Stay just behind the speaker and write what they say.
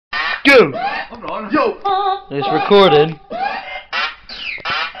Go! Hold on. Yo! It's recording.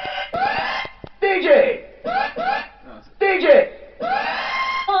 DJ! DJ!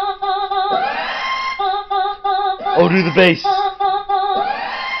 Oh, do the bass.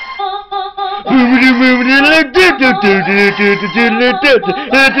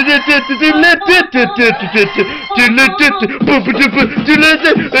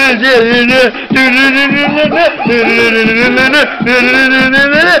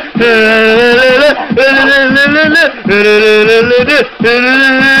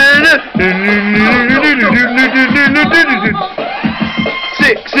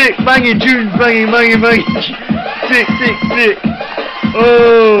 Sick, banging tunes, banging. Sick.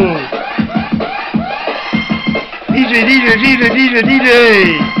 Oh. DJ.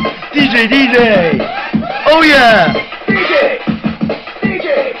 Oh yeah. DJ!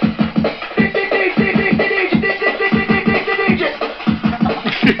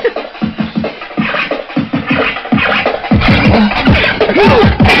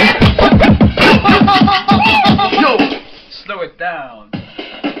 Yo! Slow it down.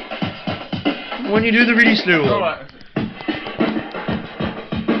 When you do the really slow one. Alright.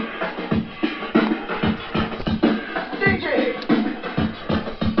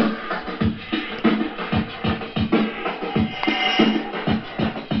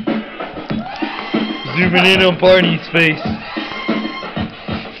 Zooming in on Barney's face.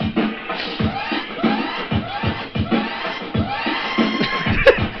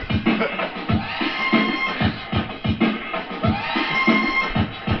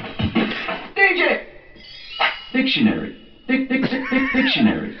 DJ! Dictionary.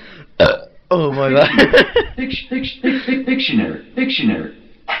 Dictionary. Oh my god. Dictionary.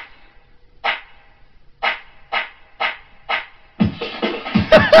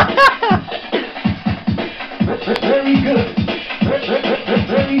 Very good. Excellent.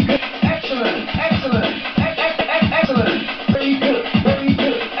 Very good.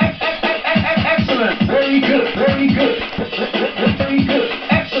 Excellent. Very good. Excellent.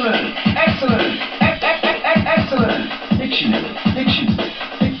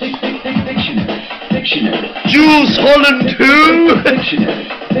 Dictionary. Jules Holland 2. Dictionary.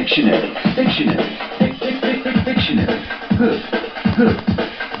 Good.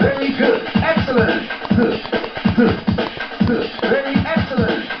 Very good. Excellent. Good. Very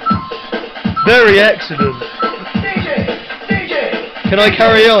excellent. Very excellent. DJ. Can I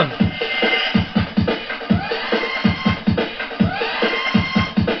carry on?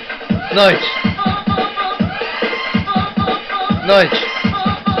 Nice.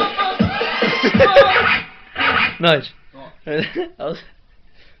 Nice.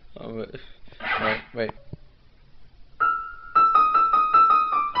 Wait.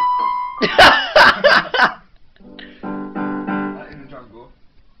 In the jungle.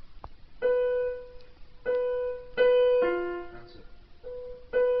 That's it.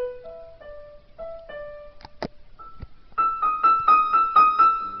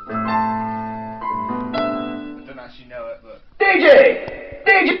 I don't actually know it, but. DJ.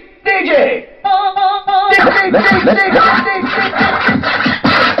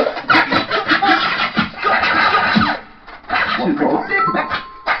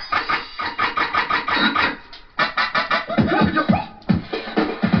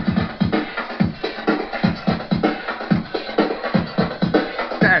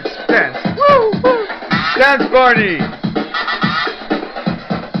 Dance. Woo! Dance party.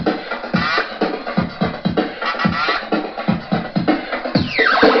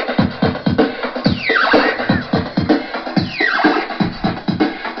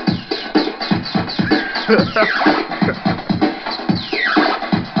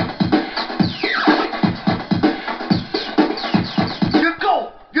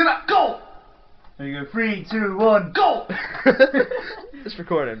 Get up, go! There you go. 3, 2, 1, Go! It's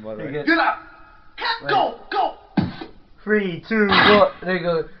recording, by the way. Get up! Go! 3, 2, 1. There you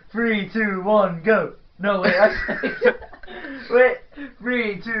go. 3, 2, 1, go. No, wait. Wait.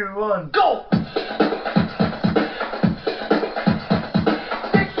 3, 2, 1. Go!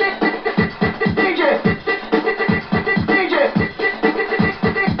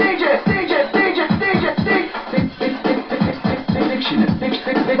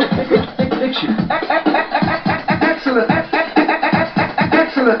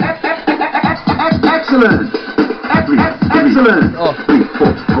 Excellent. Oh. 3, 4.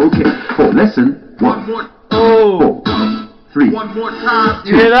 Okay. 4. Lesson 1. Oh. 4, 3. One more time.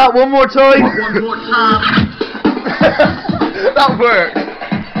 You hear that? One more time. One more time. That worked.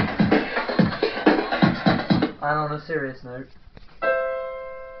 And on a serious note,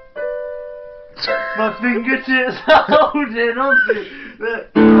 my fingertips are holding on to the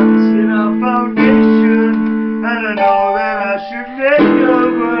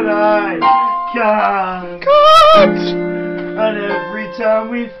time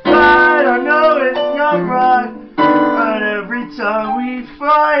we fight, I know it's not right. And every time we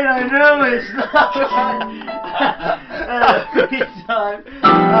fight, I know it's not right. Every time I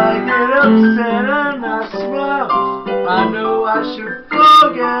get upset and I smile, I know I should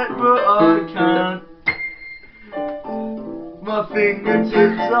forget, but I can't. My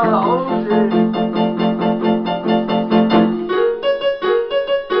fingertips are holding.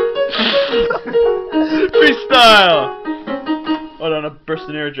 Freestyle! Hold on, I burst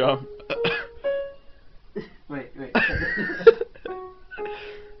an eardrum. Wait.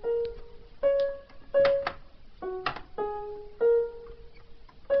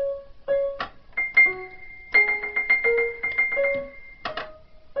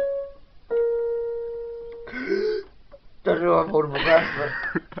 Don't know I'm holding my breath, but...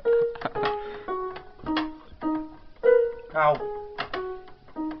 Ow.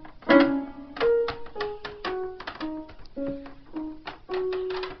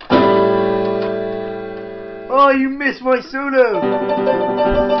 Oh, you missed my solo!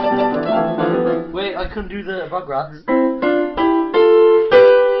 Wait, I couldn't do the Rugrats.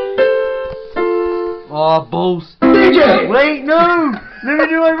 Oh, balls. NIge! Wait, no! Let me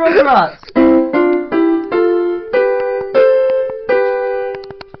do my Rugrats!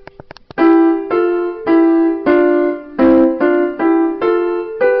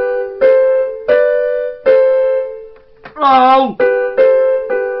 Oh!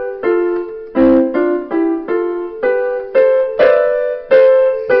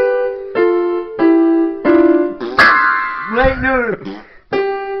 Wait, no!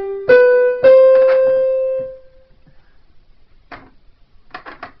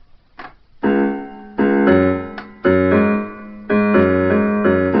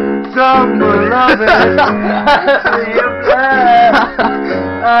 Someone love it, see you fast.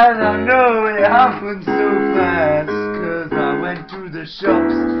 And I know it happened so fast, 'cause I went to the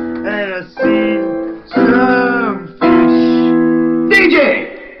shops and I seen some fish.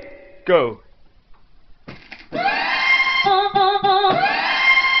 NIge! Go.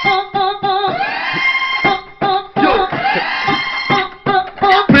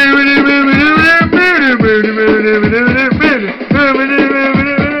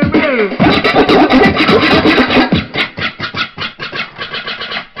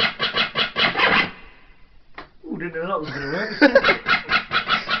 Ooh, didn't know that was gonna work.